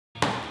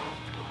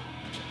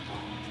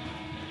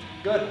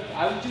Good.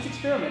 I would just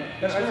experiment.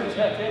 Experiment.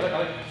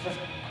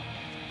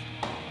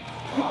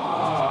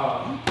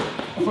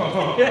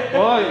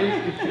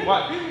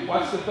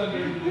 Watch the thunder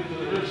into the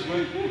reverse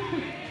swing.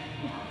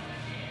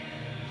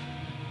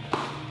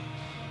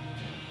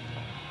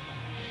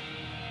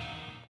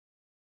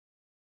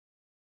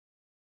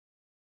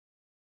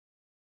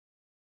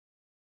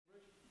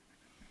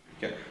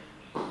 Okay.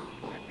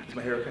 Is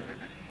my hair okay?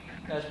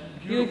 That's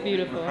beautiful. You look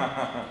beautiful.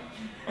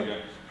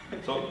 Okay.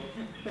 So,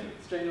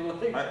 Straighten the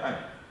leg.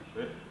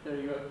 Good. There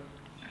you go.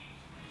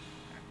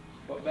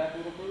 Butt back a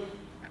little further.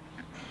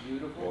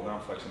 Beautiful. Well, now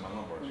I'm flexing my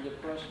lumbar.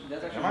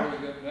 That's actually really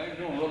good. You're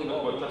doing really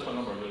well. Well, that's my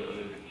lumbar.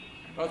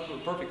 That's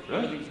perfect.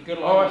 Really? Everything's good.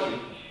 Oh, I see.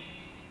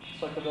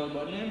 Suck the belly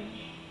button in.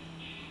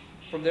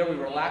 From there, we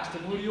relax the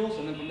gluteals,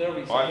 and then from there,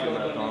 we Oh, suck I the feel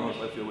belly that. button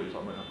in. I feel what you're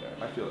talking about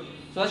now. I feel it.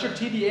 So that's your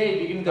TBA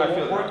beginning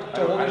to work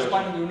to hold your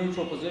spine into a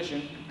neutral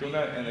position. Doing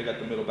that, and they got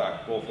the middle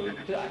back, both of them.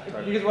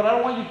 Because what I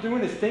don't want you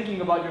doing is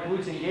thinking about your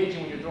glutes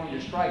engaging when you're throwing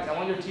your strikes. I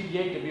want your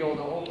TBA to be able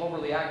to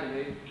overly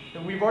activate.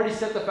 And we've already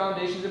set the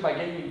foundations in by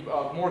getting you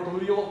more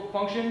gluteal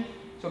function.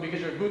 So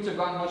because your glutes have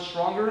gotten much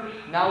stronger,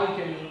 now we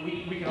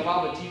can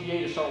allow the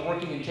TBA to start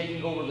working and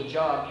taking over the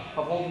job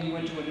of holding you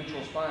into a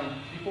neutral spine.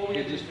 Before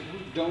we just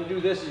don't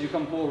do this as you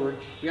come forward.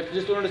 We have to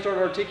just learn to start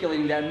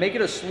articulating that and make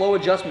it a slow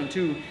adjustment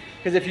too.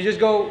 Because if you just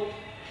go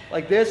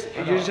like this,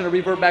 you're just going to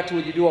revert back to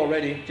what you do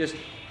already. Just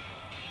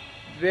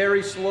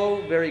very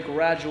slow, very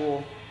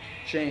gradual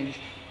change.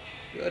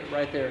 Good,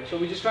 right there. So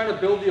we're just trying to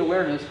build the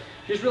awareness.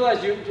 Just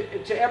realize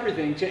to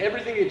everything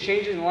that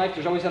changes in life,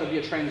 there's always got to be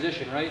a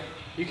transition, right?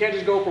 You can't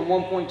just go from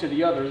one point to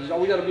the other. There's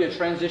always got to be a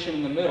transition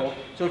in the middle.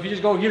 So if you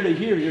just go here to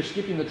here, you're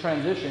skipping the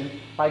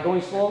transition. By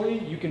going slowly,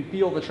 you can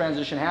feel the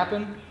transition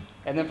happen.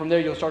 And then from there,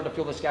 you'll start to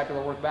feel the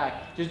scapular work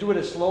back. Just do it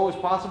as slow as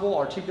possible.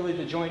 Articulate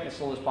the joint as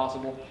slow as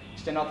possible.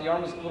 Extend out the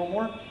arms a little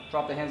more.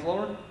 Drop the hands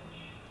lower.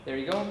 There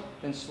you go.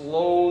 Then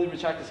slowly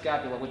retract the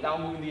scapula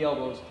without moving the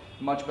elbows.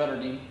 Much better,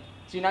 Dean.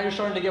 See, now you're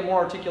starting to get more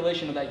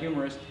articulation of that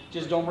humerus.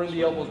 Just don't bring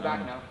the elbows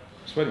back now.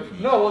 Sweating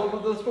from No,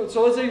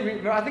 so let's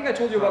say, I think I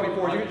told you about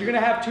before, you're going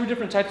to have two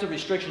different types of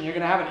restriction. You're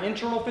going to have an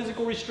internal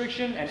physical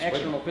restriction and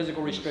external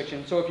physical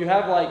restriction. So if you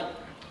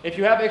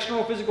have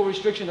external physical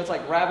restriction that's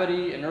like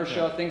gravity,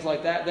 inertia, things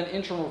like that, then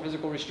internal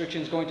physical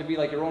restriction is going to be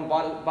like your own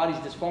body's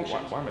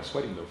dysfunction. Why am I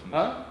sweating though from this?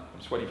 Huh?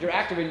 I'm sweating. You're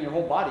activating your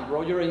whole body,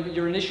 bro. You're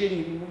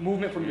initiating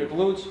movement from your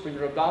glutes, from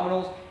your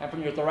abdominals, and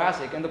from your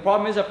thoracic. And the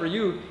problem is that for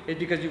you, is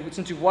because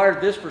since you've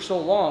wired this for so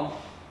long,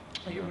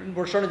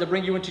 we're starting to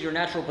bring you into your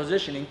natural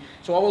positioning.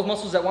 So all those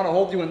muscles that want to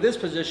hold you in this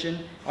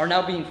position are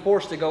now being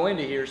forced to go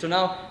into here. So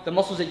now the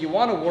muscles that you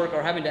want to work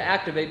are having to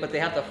activate, but they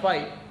have to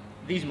fight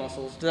these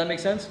muscles. Does that make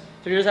sense?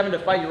 So you're just having to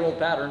fight your old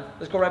pattern.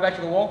 Let's go right back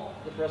to the wall.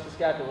 Depress the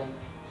scapula.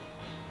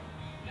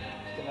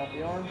 Extend out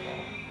the arm.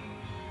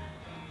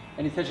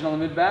 Any tension on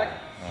the mid-back?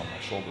 Oh, my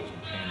shoulder's in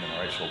pain in the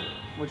right shoulder.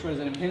 Which one is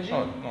it, impinging?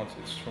 Oh, no,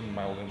 it's from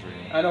my old injury.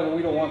 I know, but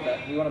we don't want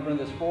that. We want to bring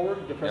this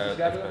forward, depress the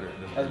scapula.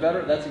 That's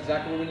better. That's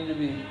exactly where we need to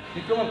be. If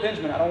you feel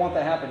impingement, I don't want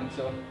that happening.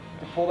 So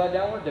to pull that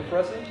downward,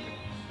 depressing.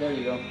 There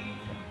you go.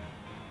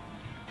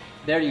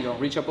 There you go.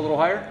 Reach up a little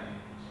higher.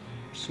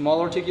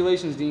 Small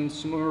articulations, Dean.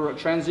 Smoother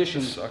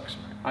transitions. This sucks,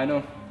 man. I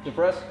know.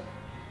 Depress.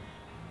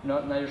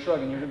 No, now you're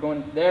shrugging. You're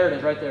going. There it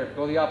is, right there.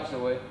 Go the opposite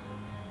way.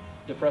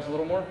 Depress a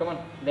little more. Come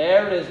on.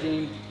 There it is,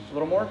 Dean. A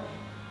little more.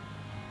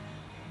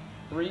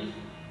 3,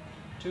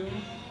 2,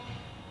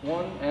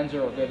 1, and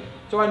 0. Good.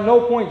 So at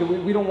no point do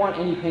we don't want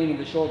any pain in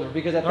the shoulder,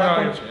 because at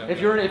that point, if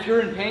you're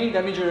in pain,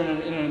 that means you're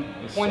in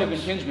a point of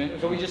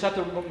impingement. So we just have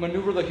to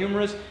maneuver the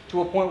humerus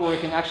to a point where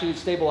it can actually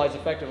stabilize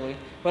effectively.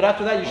 But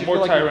after that, you should feel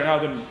like I'm more tired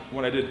right now than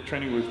when I did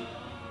training with.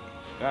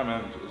 Yeah,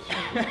 man,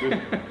 it's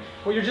good.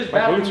 Well, you're just my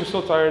battling. glutes are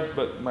still tired,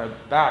 but my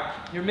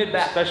back, your mid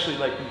back, especially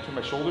like between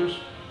my shoulders,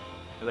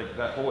 like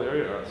that whole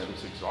area,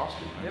 it's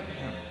exhausting. Man.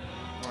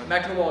 Yep.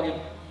 Back to the wall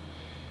again.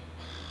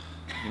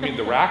 You mean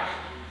the rack?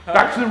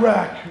 Back to the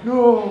rack.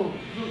 No.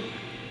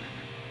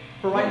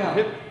 For right now.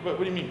 Hip, what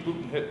do you mean glute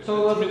and hip?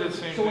 So, me the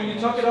same so when thing. you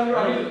tuck it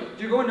under,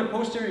 you're going to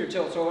posterior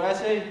tilt. So when I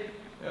say,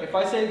 if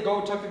I say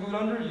go tuck the glute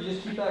under, you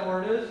just keep that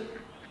where it is.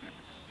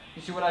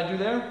 You see what I do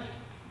there?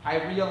 I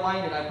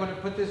realign it. I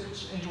put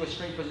this into a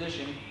straight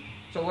position.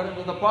 So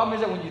the problem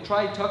is that when you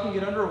try tucking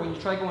it under, or when you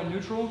try going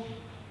neutral,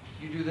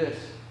 you do this.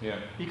 Yeah.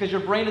 Because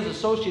your brain is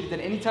associated that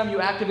anytime you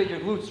activate your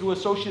glutes through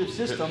associative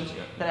systems,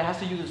 that it has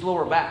to use its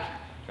lower back.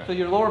 Okay. So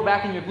your lower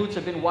back and your glutes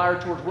have been wired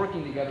towards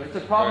working together. It's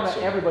a problem that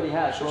everybody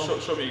has.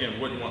 Show me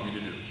again. What do you want me to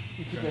do?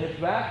 You keep the hips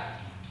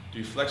back. Do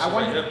you flex your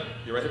right hip?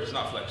 Your right hip is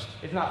not flexed.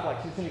 It's not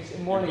flexed. It's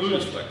more an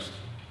extension. extension. Glute is flexed.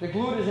 The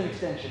glute is an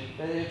extension.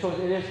 So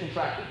it is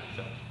contracted.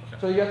 Okay.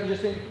 So you have to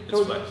just think.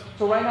 It's flexed.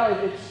 So right now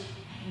it's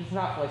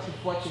not flexed. Its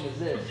flexion is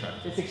this.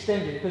 It's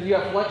extended because you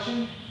have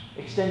flexion,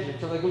 extension.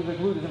 So the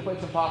glute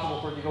is impossible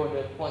for it to go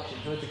into flexion.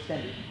 So it's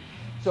extended.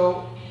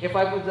 So if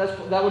I was,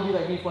 that would be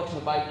like me flexing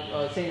the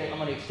bicep, saying that I'm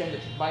going to extend the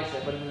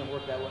bicep, but it doesn't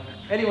work that way.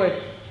 Anyway,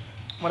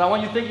 what I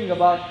want you thinking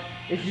about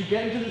is you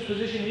get into this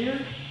position here,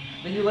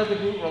 then you let the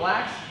glute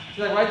relax.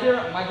 So like right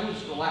there, my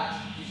glute's relaxed.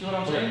 You see what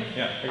I'm saying?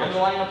 Yeah. I'm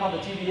relying upon the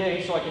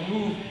TBA so I can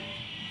move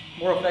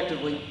more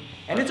effectively.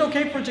 And it's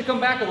okay for it to come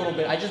back a little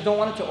bit. I just don't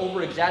want it to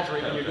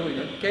over-exaggerate when you're doing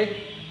it,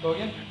 okay? Go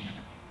again.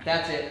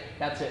 That's it,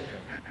 that's it.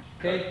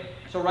 Okay,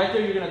 so right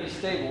there you're gonna be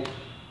stable.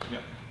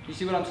 Yeah. You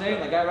see what I'm saying?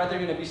 Like right there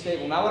you're gonna be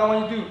stable. Now what I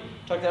want you to do,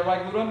 tuck that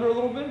right glute under a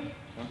little bit.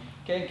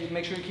 Okay,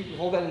 make sure you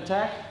hold that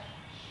intact.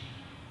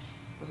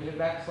 Put the hip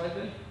back, slide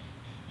bit.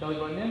 Belly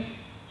button in.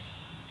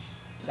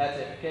 That's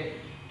it, okay.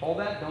 Hold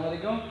that, don't let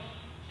it go.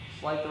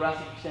 Slight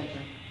thoracic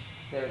extension.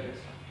 There it is.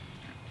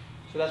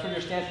 So that's where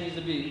your stance needs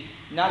to be.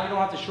 Now you don't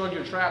have to shrug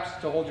your traps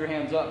to hold your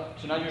hands up.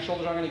 So now your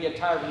shoulders aren't going to get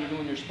tired when you're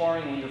doing your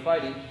sparring and when you're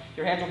fighting.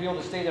 Your hands will be able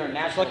to stay there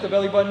naturally. Select the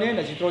belly button in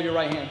as you throw your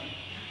right hand.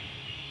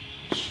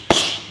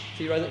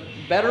 See right there?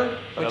 Better?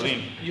 But I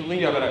lean. You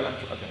lean. Yeah, but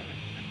okay.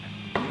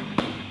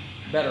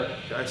 Better.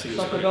 I see.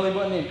 Select the belly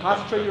button in.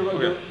 Concentrate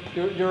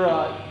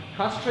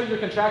concentrate your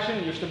contraction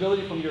and your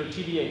stability from your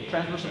TBA,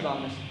 transverse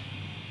abdominis.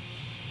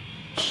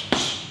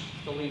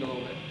 Still lean a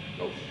little bit.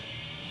 Go.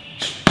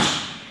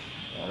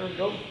 There we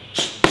go.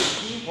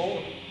 Hold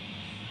it.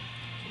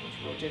 So let's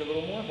rotate a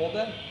little more. Hold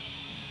that.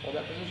 Hold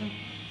that position.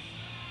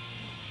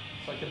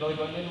 Select the belly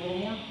button in a little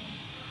more.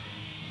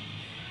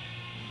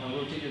 Now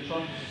rotate your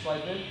trunk just a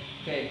slight bit.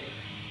 Okay.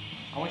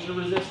 I want you to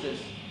resist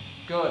this.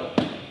 Good.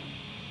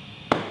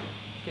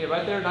 Okay,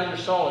 right there, now you're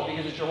solid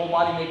because it's your whole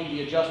body making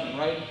the adjustment,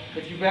 right?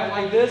 If you bent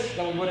like this,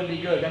 then we wouldn't be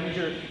good. That means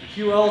your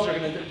QLs are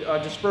going to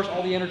disperse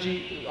all the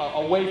energy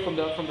away from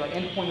the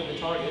end point of the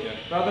target. Yeah.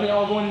 Rather than it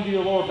all going into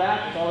your lower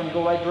back, it's all going to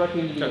go right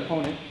directly into the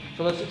opponent.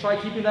 So let's try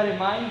keeping that in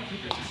mind.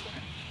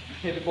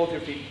 Hit with both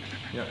your feet.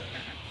 Yeah.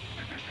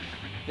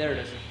 There it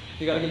is.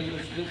 You got to get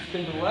this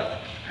spin to the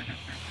left.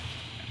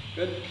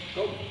 Good.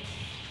 Go.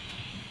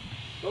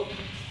 Go.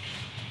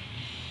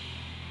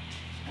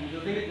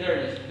 There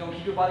it is. Don't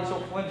keep your body so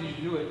flimsy as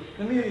you do it.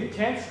 Let me get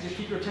tense, just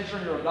keep your attention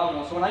on your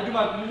abdominals. So when I do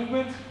my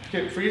movements,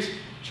 okay, freeze.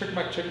 Check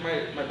my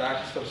back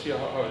and stuff. See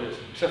how it is.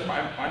 Except for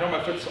I know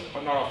my foot's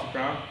not off the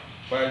ground,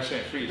 but I just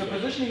saying freeze. The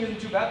positioning isn't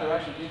too bad there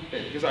actually.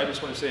 Okay, because I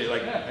just want to say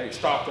like I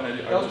stopped and I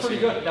that was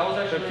pretty good. That was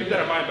actually keep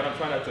that in mind, but I'm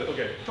trying not to.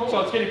 Okay, totally.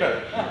 So it's getting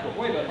better. Yeah, cool.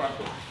 Way better. Fine,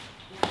 cool.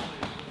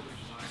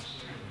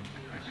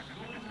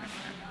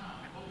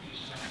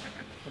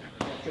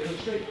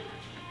 Straight.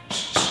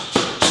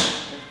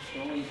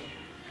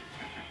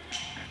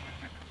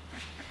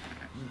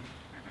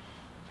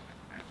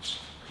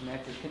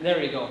 Connected.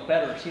 There you go.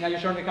 Better. See, now you're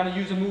starting to kind of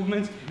use the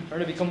movements,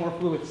 starting to become more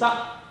fluid.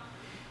 Stop.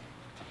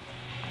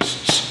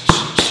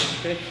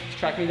 Okay,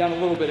 track me down a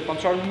little bit. If I'm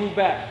starting to move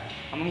back,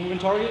 I'm going to move in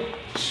target.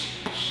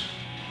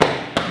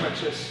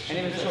 And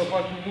even just so if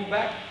I move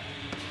back.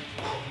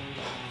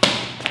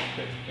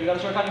 Okay. You got to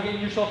start kind of getting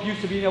yourself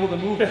used to being able to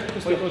move.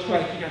 Let's try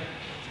it again.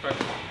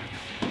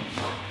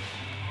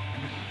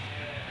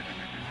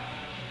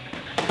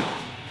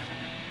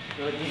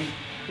 Good.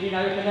 See,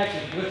 now you're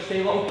connected. Good.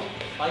 Stay low.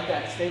 Like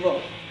that. Stay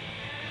low.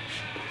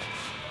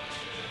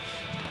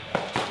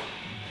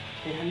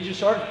 Okay, I need you to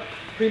start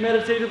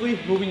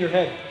premeditatively moving your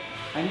head.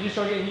 I need you to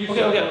start getting used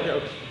to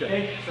it.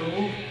 Okay, so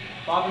move,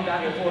 bobbing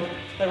back and forth.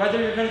 Like right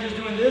there, you're kind of just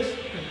doing this.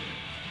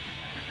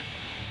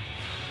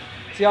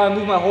 See how I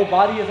move my whole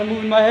body as I'm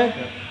moving my head?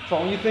 Yeah. So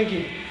when you're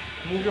thinking,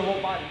 move your whole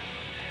body.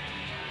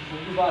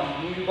 Move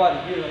your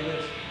body here like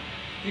this.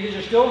 Because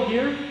you're still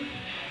here,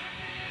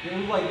 you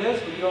move like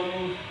this, but you don't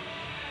move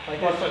like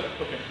this.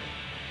 Okay.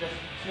 Just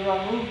see how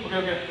I move?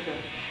 Okay.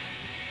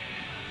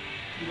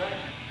 You got it?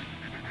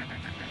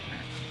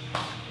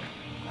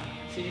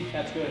 See,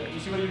 that's good. You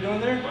see what you're doing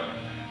there?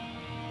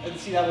 And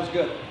see, that was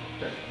good.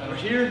 Okay. Over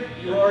here,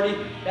 you're already,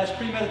 that's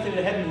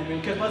premeditated head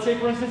movement. Because let's say,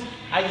 for instance,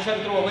 I just had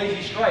to throw a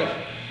lazy strike,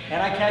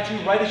 and I catch you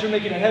right as you're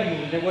making a head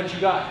movement. Then what you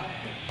got?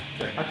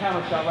 Okay. A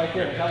counter shot right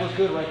there. That was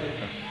good right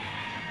there.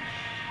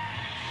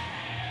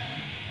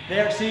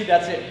 There, see,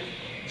 that's it.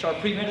 Start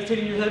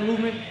premeditating your head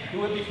movement.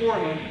 Do it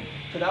beforehand.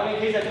 So that way,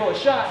 in case I throw a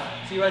shot,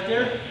 see right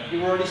there, you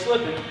were already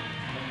slipping.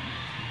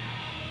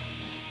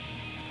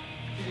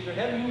 See, if your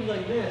head moves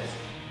like this,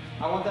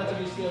 I want that to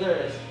be still. There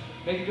it is.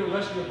 Make it do the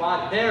rest of your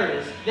body. There it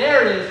is.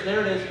 There it is.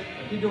 There it is.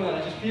 Keep doing that.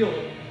 I just feel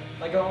it.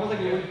 Like almost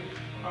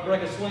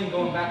like a sling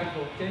going back and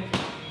forth. Okay.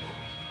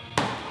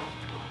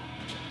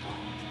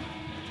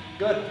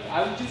 Good.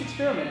 I would just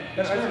experiment.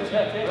 Experiment.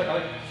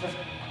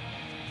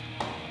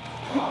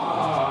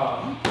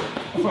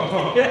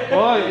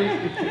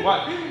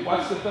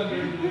 Watch the thunder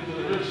into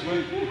the wrist.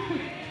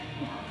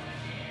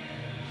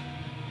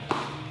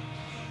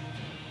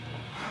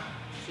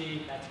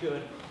 See, that's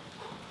good.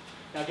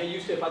 Now get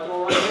used to it. If I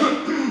throw it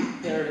right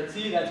there, it is.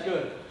 See, that's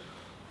good.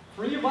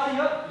 Free your body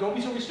up. Don't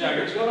be so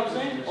restricted. You know what I'm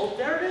saying? Oh,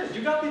 there it is.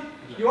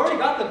 You already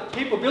got the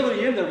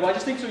capability in there. Well, I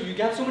just think so. You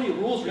got so many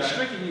rules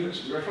restricting you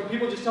from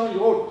people just telling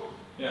you, oh,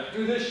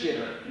 do this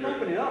shit. You're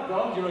opening it up,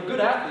 dog. You're a good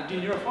athlete,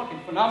 dude. You're a fucking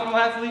phenomenal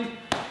athlete.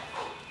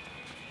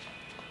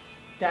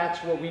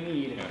 That's what we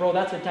need. Yeah. Bro,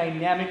 that's a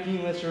dynamic knee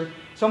lister.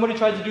 Somebody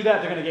tries to do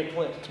that, they're going to get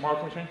clipped. Tomorrow,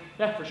 can we train?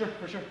 Yeah, for sure.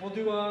 We'll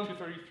do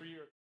 233.